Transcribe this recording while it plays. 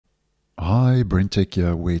Hi, BrenTech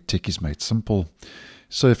here, where tech is made simple.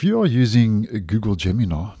 So if you are using Google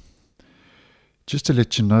Gemini, just to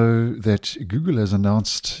let you know that Google has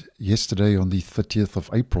announced yesterday on the 30th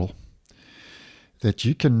of April that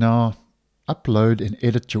you can now upload and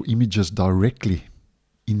edit your images directly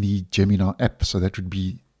in the Gemini app. So that would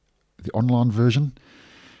be the online version,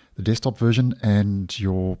 the desktop version, and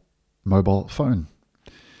your mobile phone.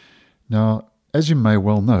 Now, as you may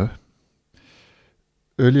well know,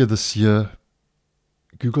 earlier this year,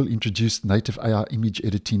 Google introduced native AI image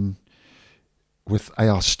editing with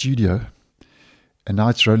AI Studio, and now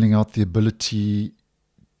it's rolling out the ability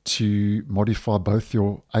to modify both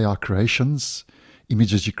your AI creations,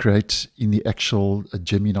 images you create in the actual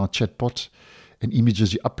Gemini chatbot, and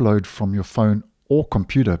images you upload from your phone or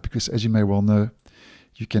computer, because as you may well know,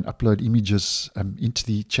 you can upload images into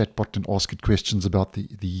the chatbot and ask it questions about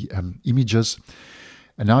the images.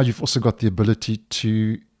 And now you've also got the ability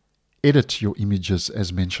to edit your images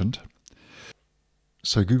as mentioned.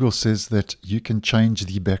 So Google says that you can change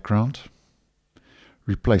the background,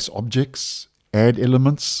 replace objects, add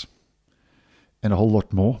elements, and a whole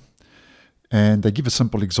lot more. And they give a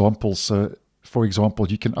simple example. So for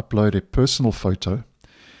example, you can upload a personal photo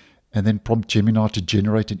and then prompt Gemini to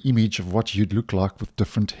generate an image of what you'd look like with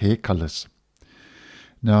different hair colors.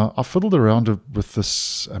 Now, I fiddled around with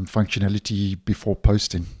this functionality before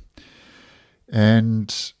posting,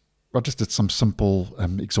 and I just did some simple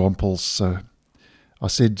examples. So I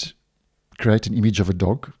said, create an image of a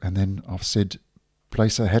dog, and then I've said,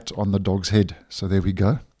 place a hat on the dog's head. So there we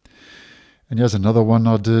go. And here's another one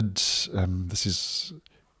I did. This is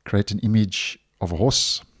create an image of a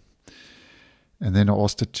horse. And then I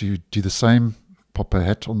asked it to do the same, pop a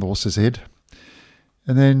hat on the horse's head.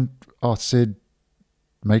 And then I said,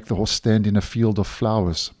 make the horse stand in a field of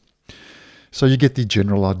flowers. So you get the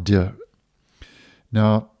general idea.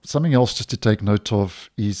 Now, something else just to take note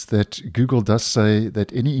of is that Google does say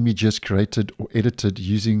that any images created or edited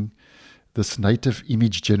using this native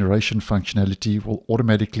image generation functionality will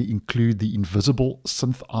automatically include the invisible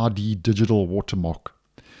Synth ID digital watermark.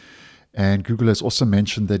 And Google has also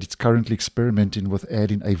mentioned that it's currently experimenting with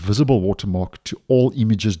adding a visible watermark to all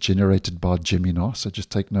images generated by Gemini. So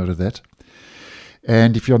just take note of that.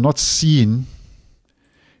 And if you're not seeing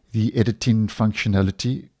the editing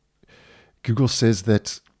functionality, Google says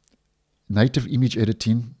that native image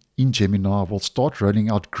editing in Gemini will start rolling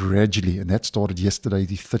out gradually. And that started yesterday,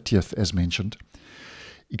 the 30th, as mentioned,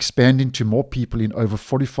 expanding to more people in over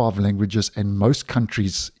 45 languages and most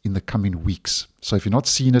countries in the coming weeks. So if you're not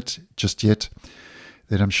seeing it just yet,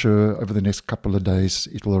 then I'm sure over the next couple of days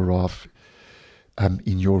it will arrive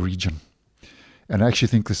in your region. And I actually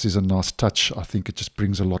think this is a nice touch. I think it just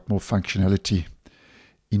brings a lot more functionality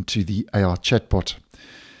into the AI chatbot.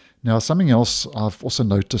 Now, something else I've also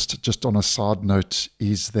noticed, just on a side note,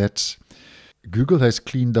 is that Google has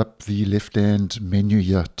cleaned up the left-hand menu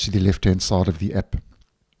here to the left-hand side of the app.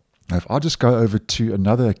 Now, if I just go over to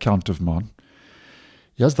another account of mine,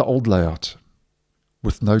 here's the old layout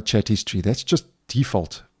with no chat history. That's just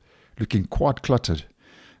default, looking quite cluttered.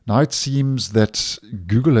 Now it seems that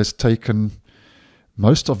Google has taken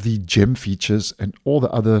most of the gem features and all the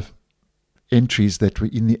other entries that were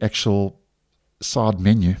in the actual side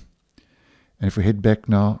menu. And if we head back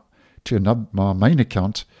now to my main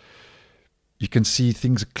account, you can see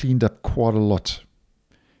things are cleaned up quite a lot.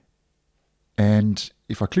 And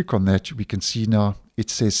if I click on that, we can see now it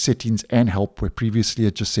says settings and help, where previously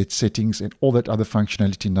it just said settings, and all that other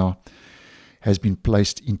functionality now has been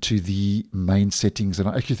placed into the main settings. And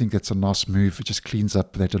I actually think that's a nice move. It just cleans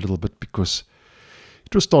up that a little bit because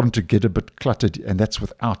it was starting to get a bit cluttered, and that's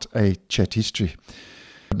without a chat history.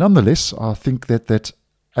 But nonetheless, I think that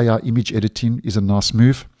AI image editing is a nice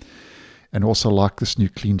move, and also like this new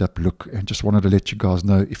cleaned up look, and just wanted to let you guys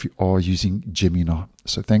know if you are using Gemini.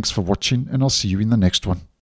 So thanks for watching, and I'll see you in the next one.